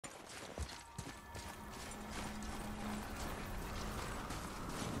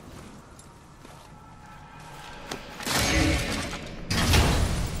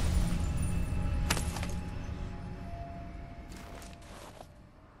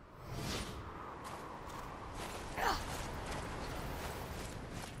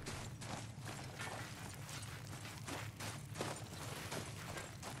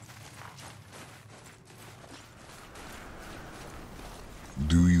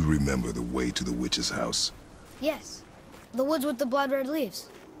Do you remember the way to the witch's house? Yes. The woods with the blood-red leaves.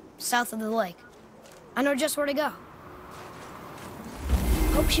 South of the lake. I know just where to go.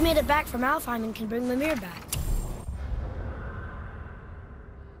 Hope she made it back from Alfheim and can bring Mimir back.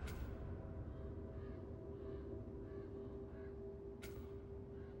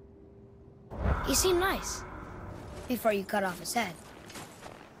 He seemed nice. Before you cut off his head.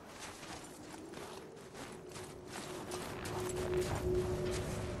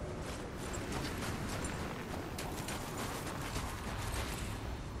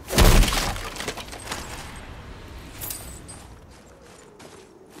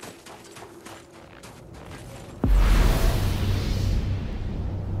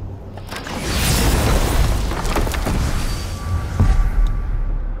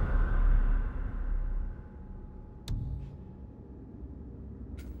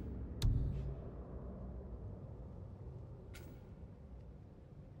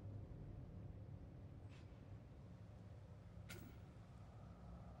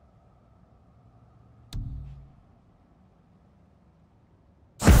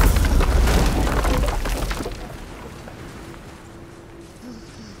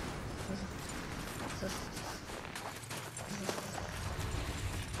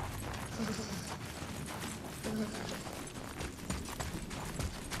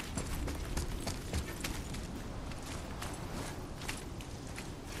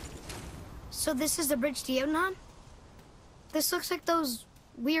 So this is the bridge to Jotunheim? This looks like those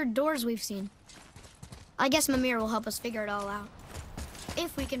weird doors we've seen. I guess Mimir will help us figure it all out.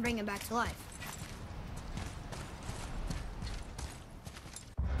 If we can bring him back to life.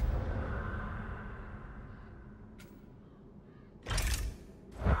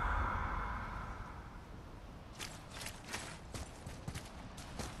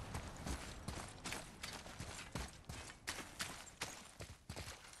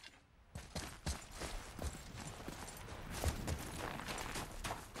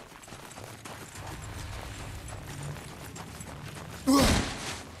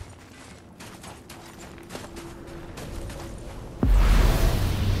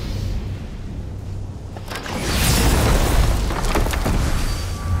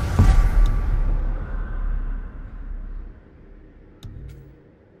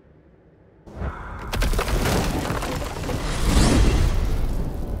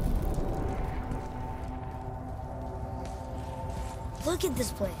 Look at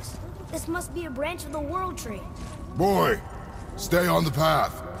this place. This must be a branch of the World Tree. Boy, stay on the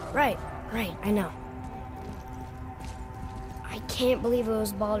path. Right, I know. I can't believe it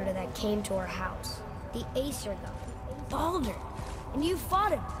was Baldur that came to our house. The Aesir god. Baldur! And you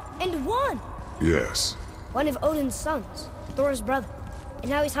fought him, and won! Yes. One of Odin's sons, Thor's brother.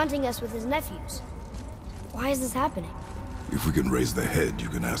 And now he's hunting us with his nephews. Why is this happening? If we can raise the head, you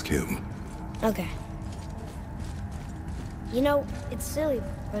can ask him. Okay. You know, it's silly,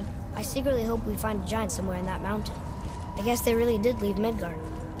 but I secretly hope we find a giant somewhere in that mountain. I guess they really did leave Midgard,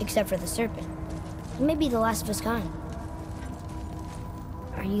 except for the serpent. He may be the last of his kind.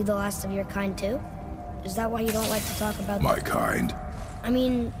 Are you the last of your kind too? Is that why you don't like to talk about my kind? I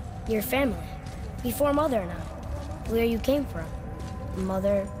mean, your family. Before Mother and I. Where you came from. A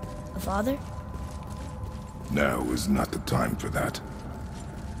mother, a father? Now is not the time for that.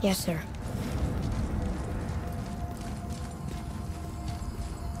 Yes, sir.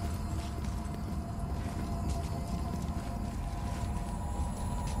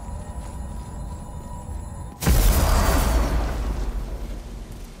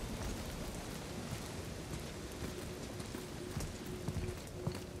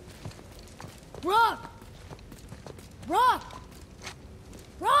 Rock! Rock!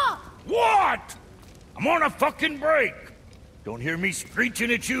 Rock! What? I'm on a fucking break. Don't hear me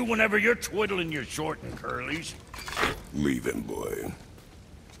screeching at you whenever you're twiddling your short and curlies. Leave him, boy.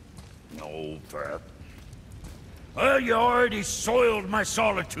 No, Pat. Well, you already soiled my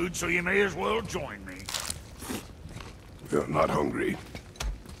solitude, so you may as well join me. You're not hungry.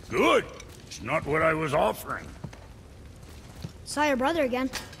 Good. It's not what I was offering. Saw your brother again.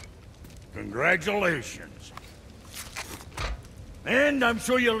 Congratulations. And I'm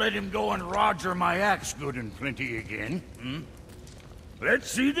sure you'll let him go and roger my axe good and plenty again. Let's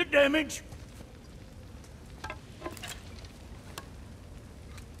see the damage.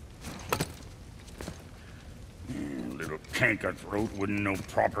 Little canker throat wouldn't know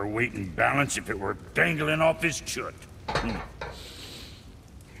proper weight and balance if it were dangling off his chut.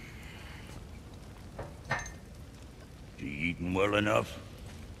 You eating well enough?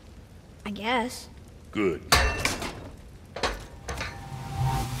 I guess. Good.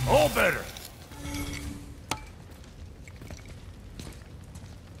 All better.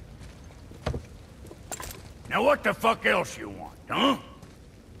 Now what the fuck else you want, huh?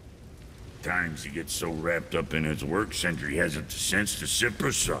 Times he gets so wrapped up in his work, Sentry hasn't the sense to sip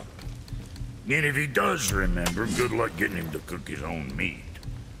or sup. And if he does remember, good luck getting him to cook his own meat.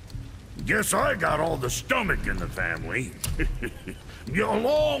 Guess I got all the stomach in the family.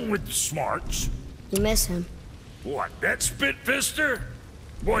 Along with the smarts. You miss him. What, that spit-fister?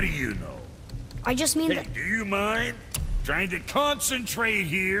 What do you know? I just mean Hey, that... do you mind? Trying to concentrate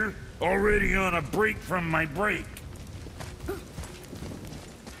here, already on a break from my break.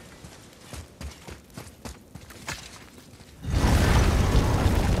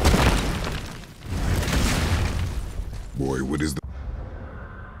 Boy, what is the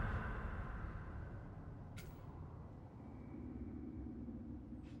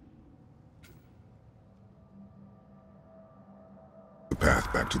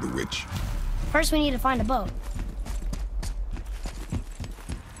path back to the witch? First we need to find a boat.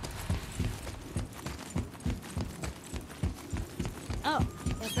 Oh,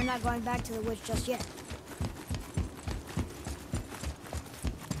 guess we're not going back to the witch just yet.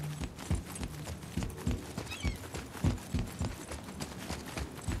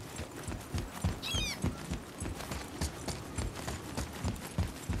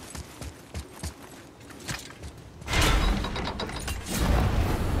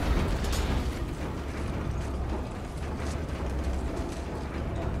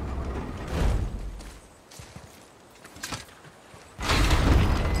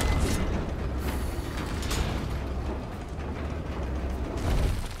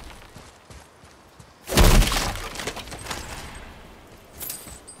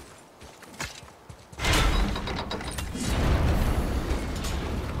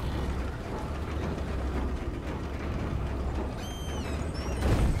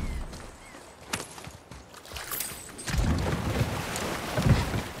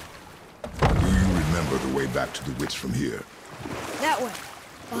 Back to the witch from here. That way,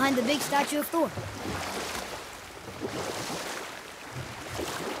 behind the big statue of Thor.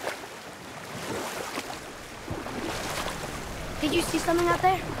 Did you see something out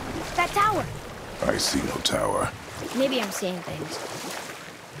there? That tower. I see no tower. Maybe I'm seeing things.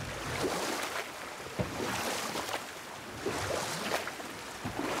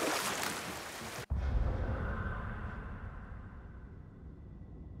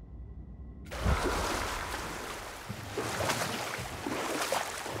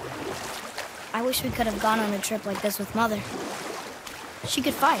 I wish we could have gone on a trip like this with Mother. She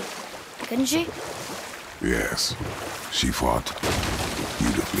could fight, couldn't she? Yes, she fought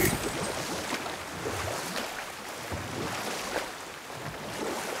beautifully.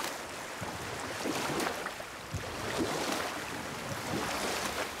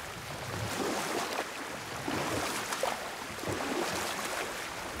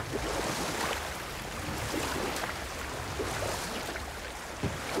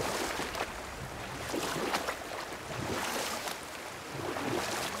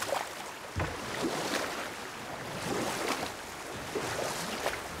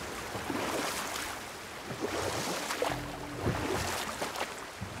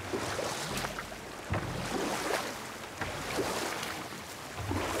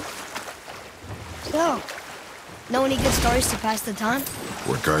 So, know any good stories to pass the time?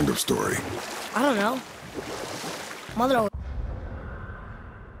 What kind of story? I don't know. Mother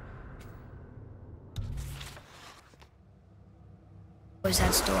always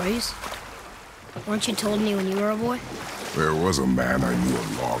had stories. Weren't you told me when you were a boy? There was a man I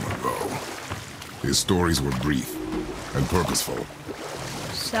knew long ago. His stories were brief and purposeful.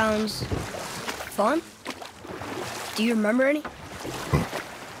 Sounds fun. Do you remember any?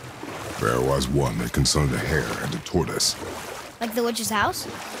 There was one that concerned a hare and a tortoise. Like the witch's house?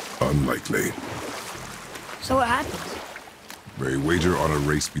 Unlikely. So what happens? They wager on a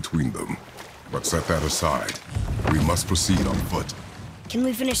race between them. But set that aside. We must proceed on foot. Can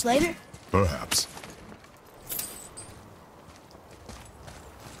we finish later? Perhaps.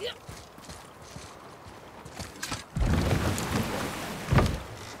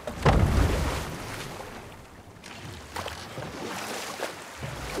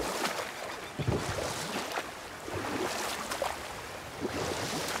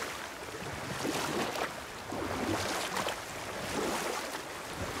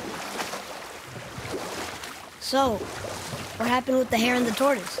 So, what happened with the hare and the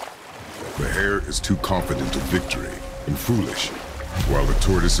tortoise? The hare is too confident of victory and foolish, while the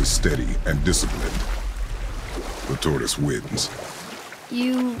tortoise is steady and disciplined. The tortoise wins.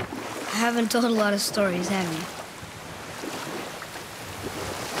 You haven't told a lot of stories, have you?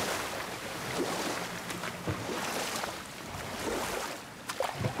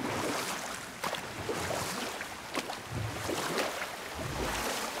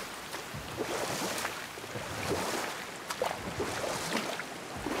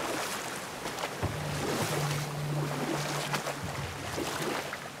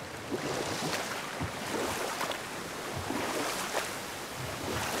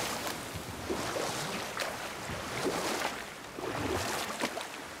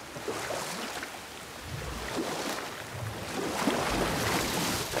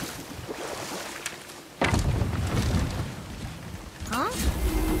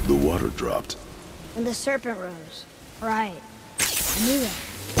 sword dropped. And the serpent rose. Right. I knew that.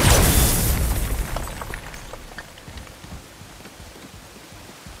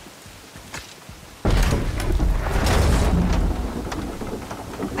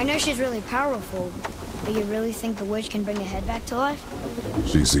 I know she's really powerful, but you really think the witch can bring a head back to life?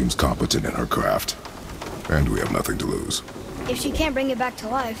 She seems competent in her craft, and we have nothing to lose. If she can't bring it back to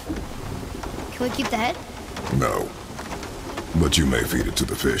life, can we keep the head? No. But you may feed it to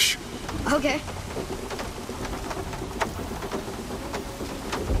the fish. Okay.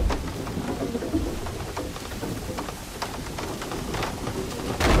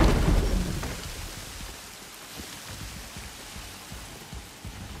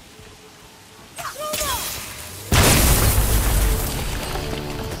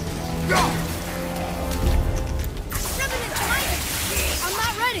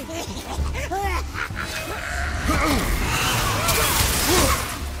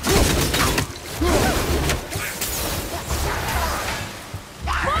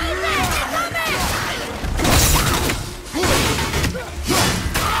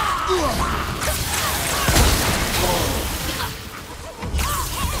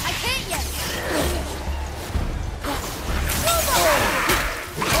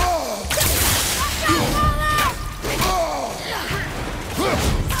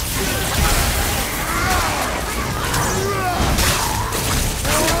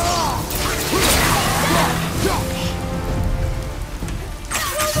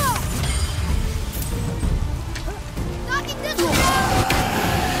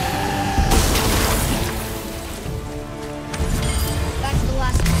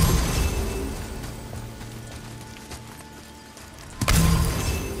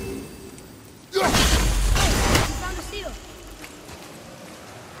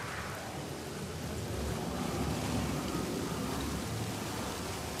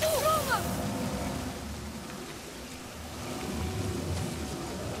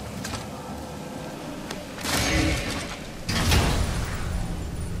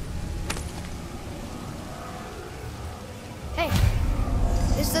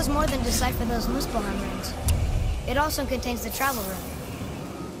 This does more than decipher those Muspelheim rings. It also contains the travel ring.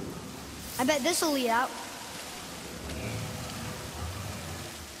 I bet this will lead out.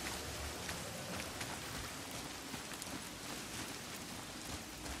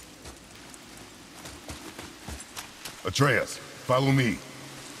 Atreus, follow me.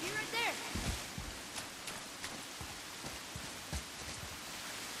 Be right there.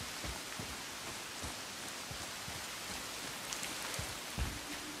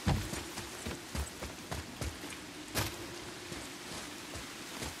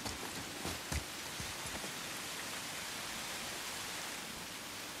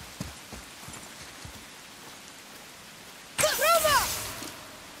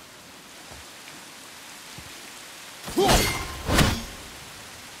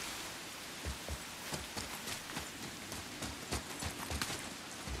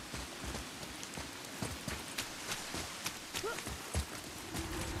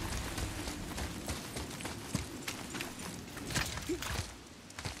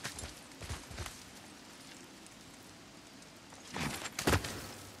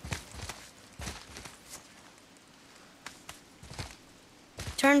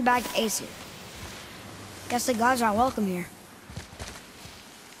 Turn back to Aesir. Guess the gods aren't welcome here.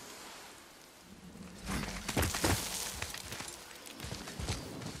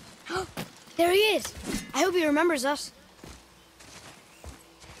 There he is! I hope he remembers us.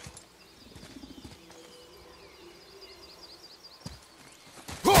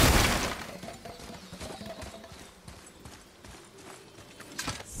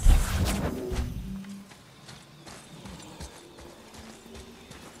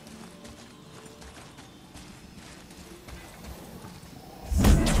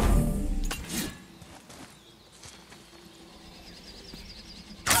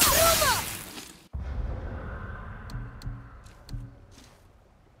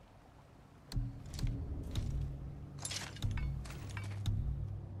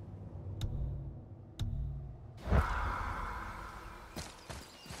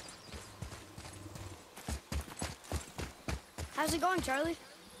 How's it going, Charlie?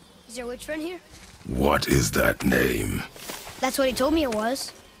 Is your witch friend here? What is that name? That's what he told me it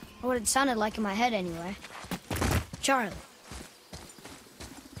was. Or what it sounded like in my head, anyway. Charlie.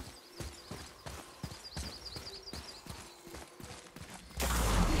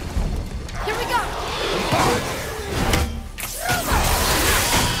 Here we go!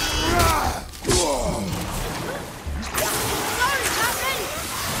 Sorry, not ready!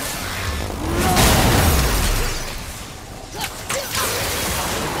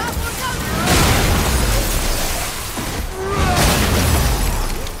 Got more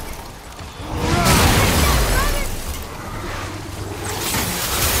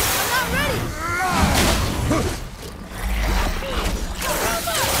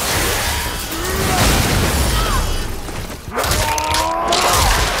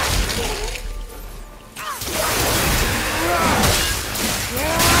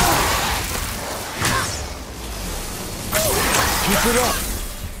Keep it up!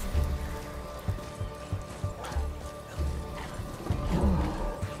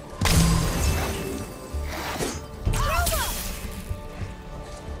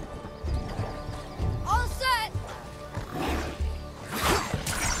 All set!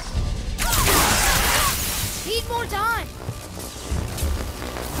 Need more time!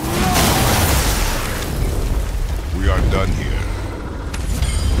 We are done here.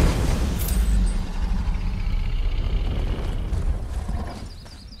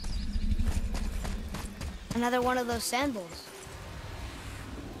 Another one of those sand bowls.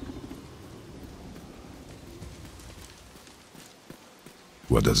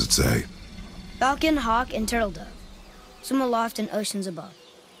 What does it say? Falcon, hawk, and turtle dove. Swim aloft in oceans above.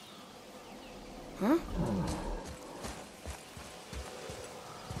 Huh?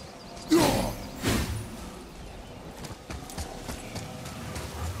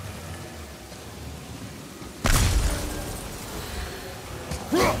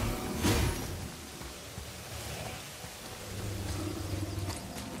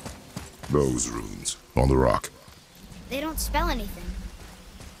 Those runes on the rock. They don't spell anything.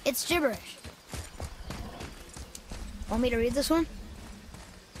 It's gibberish. Want me to read this one?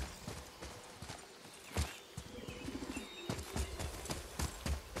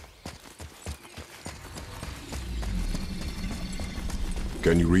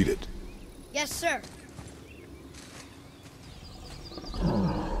 Can you read it? Yes, sir.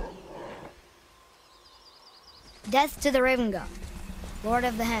 Death to the Raven God, Lord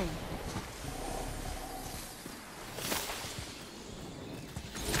of the Hang.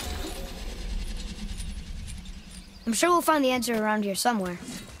 I'm sure we'll find the answer around here somewhere.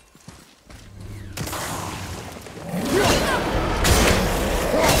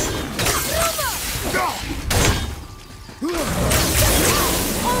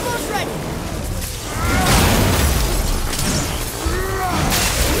 Almost ready.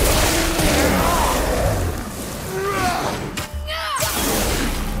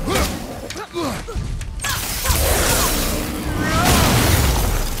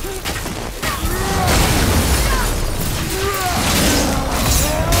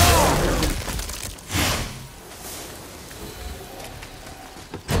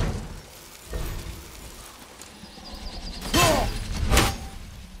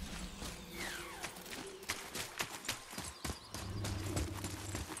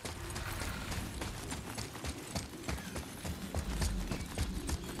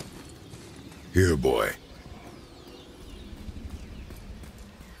 Here, boy.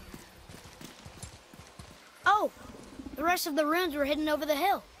 Oh, the rest of the runes were hidden over the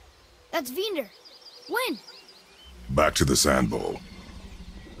hill. That's Vinder. When? Back to the sand bowl.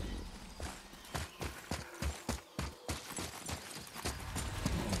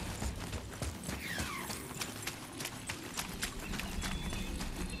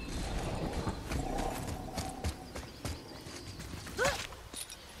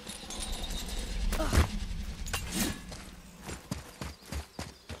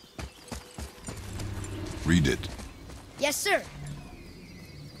 Read it. Yes, sir.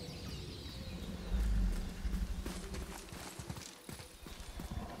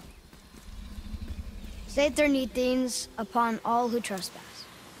 Save their neat things upon all who trespass.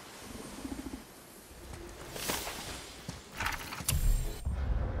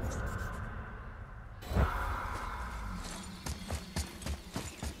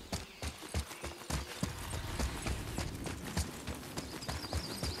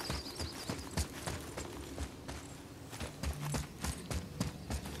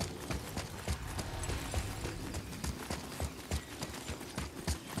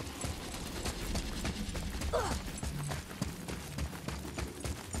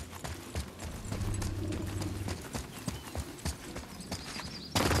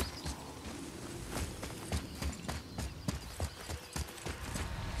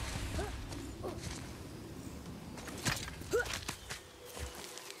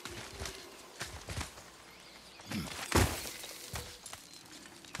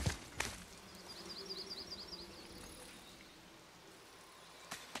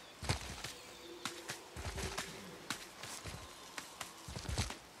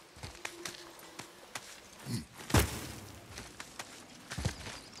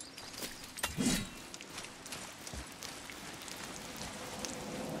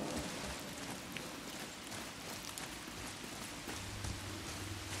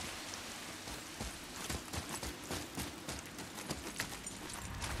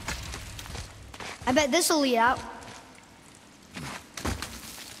 I bet this'll lead out.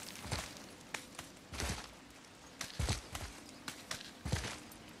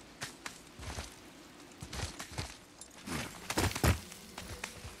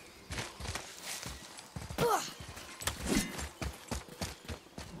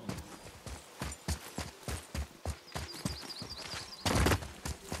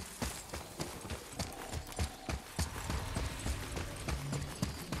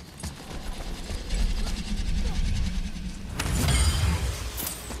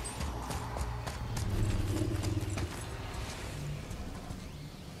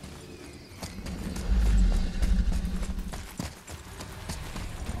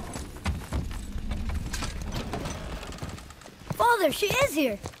 Mother, she is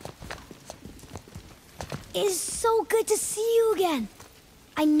here. It is so good to see you again.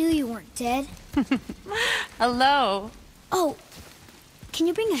 I knew you weren't dead. Hello. Oh, can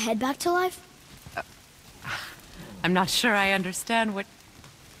you bring a head back to life? I'm not sure I understand what...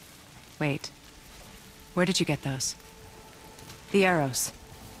 Wait. Where did you get those? The arrows.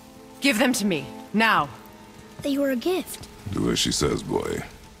 Give them to me, now. They were a gift. Do as she says, boy.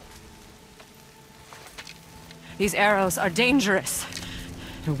 These arrows are dangerous.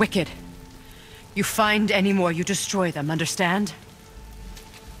 They're wicked. You find any more, you destroy them, understand?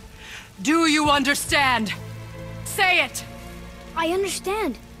 Do you understand? Say it! I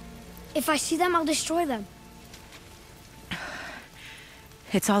understand. If I see them, I'll destroy them.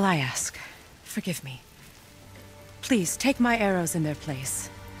 It's all I ask. Forgive me. Please, take my arrows in their place.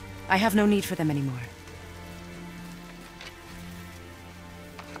 I have no need for them anymore.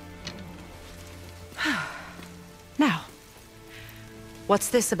 Now, what's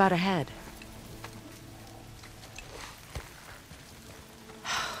this about a head?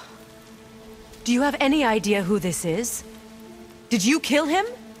 Do you have any idea who this is? Did you kill him?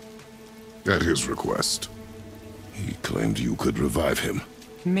 At his request. He claimed you could revive him.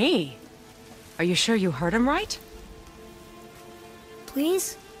 Me? Are you sure you heard him right?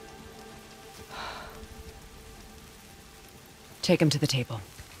 Please? Take him to the table.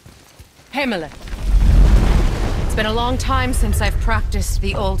 Hamlet. It's been a long time since I've practiced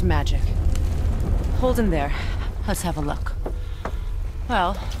the old magic. Hold him there. Let's have a look.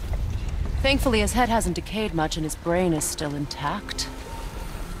 Well, thankfully his head hasn't decayed much and his brain is still intact.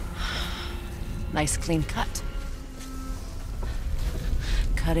 Nice clean cut.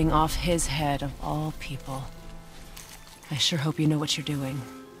 Cutting off his head of all people. I sure hope you know what you're doing.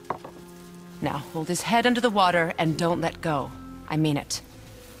 Now, hold his head under the water and don't let go. I mean it.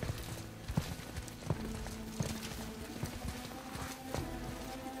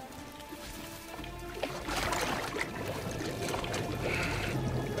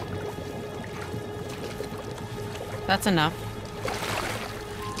 That's enough.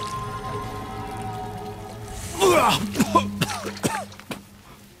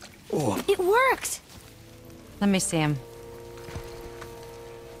 It worked! Let me see him.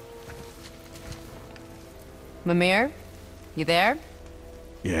 Mimir? You there?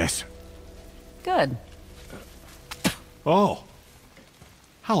 Yes. Good. Oh.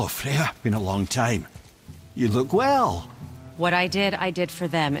 Hello, Freya. Been a long time. You look well. What I did for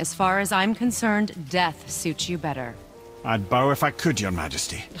them. As far as I'm concerned, death suits you better. I'd bow if I could, Your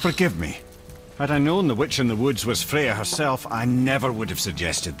Majesty. Forgive me. Had I known the witch in the woods was Freya herself, I never would have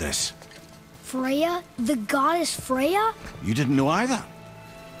suggested this. Freya? The goddess Freya? You didn't know either?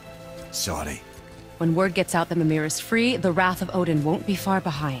 Sorry. When word gets out that Mimir is free, the wrath of Odin won't be far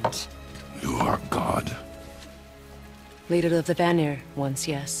behind. You are God. Leader of the Vanir, once,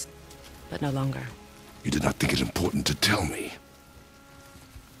 yes. But no longer. You did not think it important to tell me.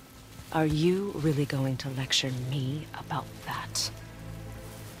 Are you really going to lecture me about that?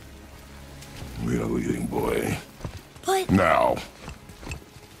 We are leaving, boy. But... Now.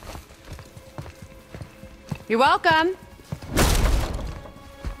 You're welcome!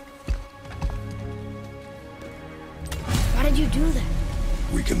 Why did you do that?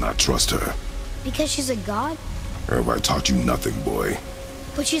 We cannot trust her. Because she's a god? Have I taught you nothing, boy?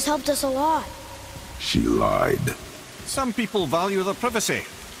 But she's helped us a lot. She lied. Some people value their privacy.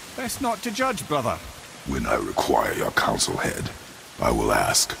 Best not to judge, brother. When I require your council head, I will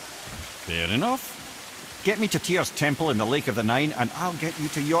ask. Fair enough. Get me to Tyr's temple in the Lake of the Nine, and I'll get you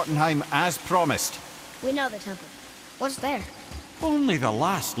to Jotunheim as promised. We know the temple. What's there? Only the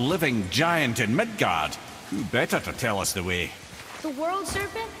last living giant in Midgard. Who better to tell us the way? The world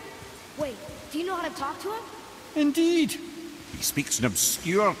serpent? Wait, do you know how to talk to him? Indeed. He speaks an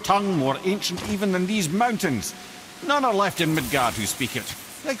obscure tongue more ancient even than these mountains. None are left in Midgard who speak it.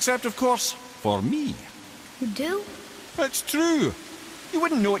 Except, of course, for me. You do? It's true. You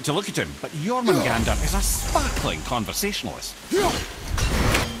wouldn't know it to look at him, but Jormungandr is a sparkling conversationalist.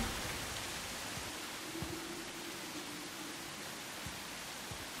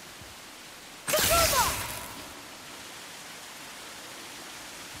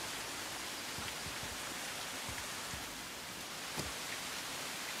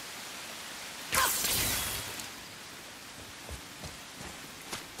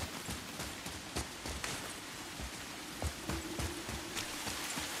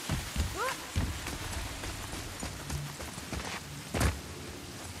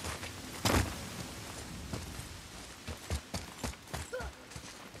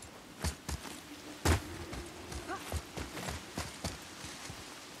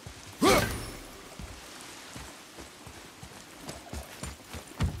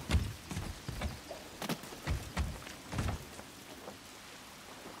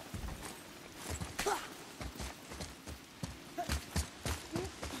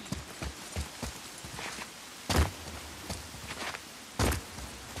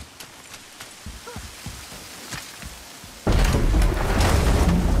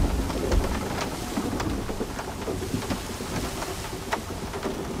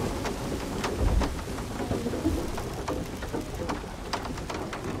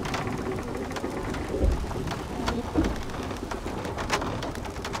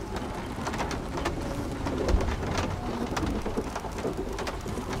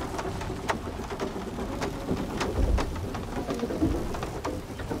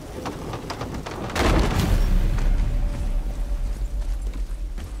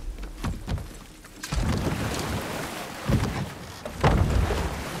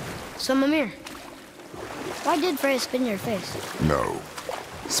 So, Mimir, why did Freya spin your face? No.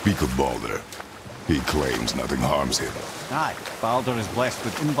 Speak of Baldur. He claims nothing harms him. Aye, Baldur is blessed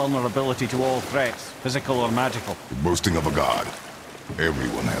with invulnerability to all threats, physical or magical. Boasting of a god.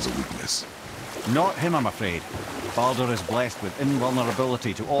 Everyone has a weakness. Not him, I'm afraid. Baldur is blessed with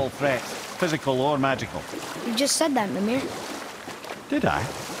invulnerability to all threats, physical or magical. You just said that, Mimir. Did I?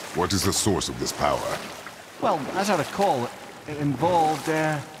 What is the source of this power? Well, as I recall, it involved,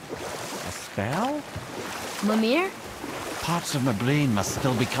 a spell? Mimir? Parts of my brain must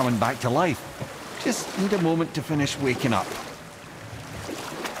still be coming back to life. Just need a moment to finish waking up.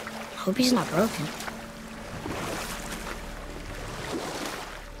 Hope he's not broken.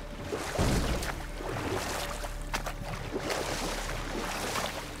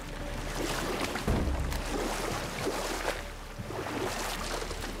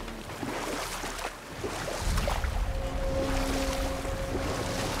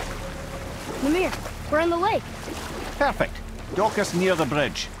 Mimir, we're on the lake. Perfect. Dock us near the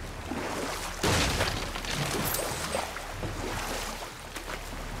bridge.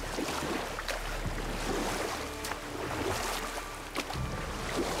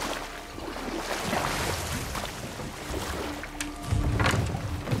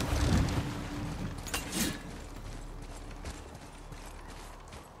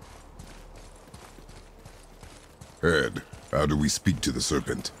 Ed, how do we speak to the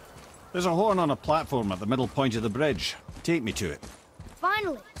Serpent? There's a horn on a platform at the middle point of the bridge. Take me to it.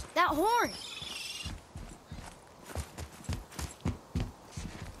 Finally, that horn.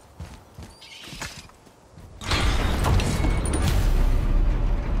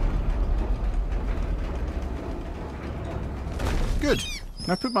 Good.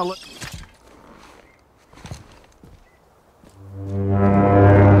 Now put my lip...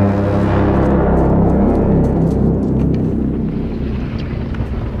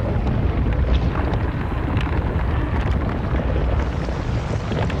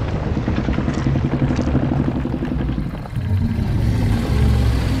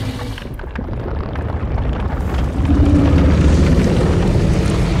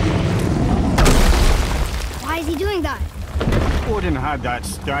 Why is he doing that? Odin had that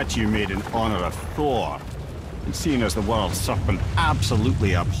statue made in honor of Thor. And seeing as the world serpent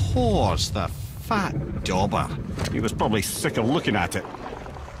absolutely abhors the fat dauber, he was probably sick of looking at it.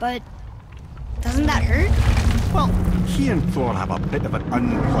 But doesn't that hurt? Well, he and Thor have a bit of an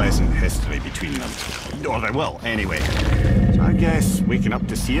unpleasant history between them. Or they will, anyway. So I guess waking up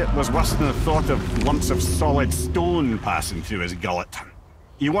to see it was worse than the thought of lumps of solid stone passing through his gullet.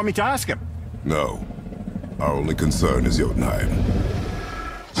 You want me to ask him? No. Our only concern is Jotunheim.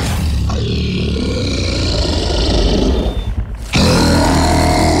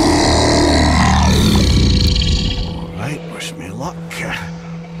 Alright, wish me luck.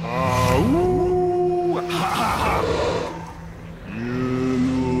 Ooh, ha, ha, ha.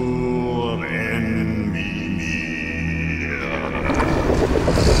 Mimir and Mimir.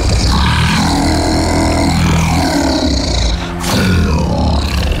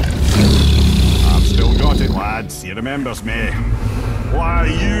 I've still got it, lads. He remembers me. Why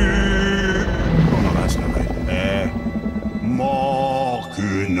you? Oh no, that's not right.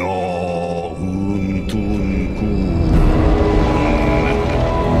 Makuna Huntunku.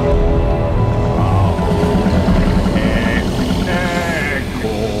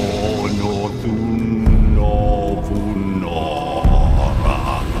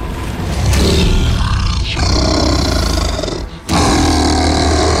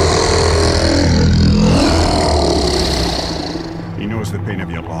 He knows the pain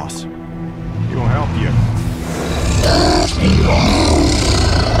of your loss. He will help you.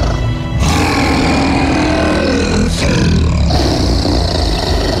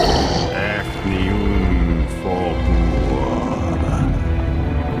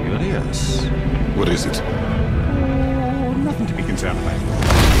 Curious. What is it? Oh, nothing to be concerned about.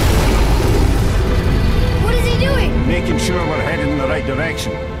 What is he doing? Making sure we're heading in the right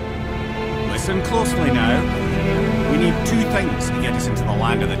direction. Listen closely now. We need two things to get us into the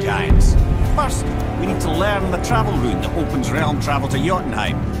land of the giants. First, we need to learn the travel rune that opens realm travel to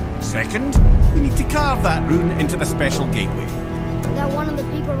Jotunheim. Second, we need to carve that rune into the special gateway. That one of the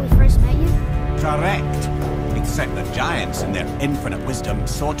people we first met you? Correct. Except the giants, in their infinite wisdom,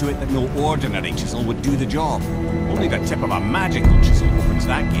 saw to it that no ordinary chisel would do the job. Only the tip of a magical chisel opens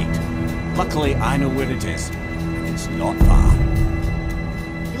that gate. Luckily, I know where it is. And it's not far.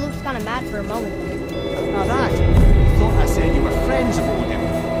 You looked kind of mad for a moment. Now that, thought I said you were friends of Odin.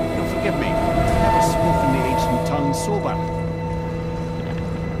 You'll forgive me. I've never spoken the ancient tongue sober.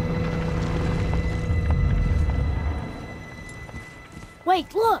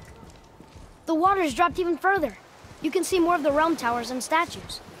 Wait, look! The water's dropped even further. You can see more of the realm towers and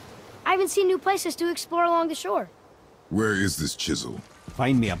statues. I even see new places to explore along the shore. Where is this chisel?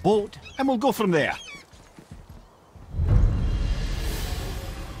 Find me a boat, and we'll go from there.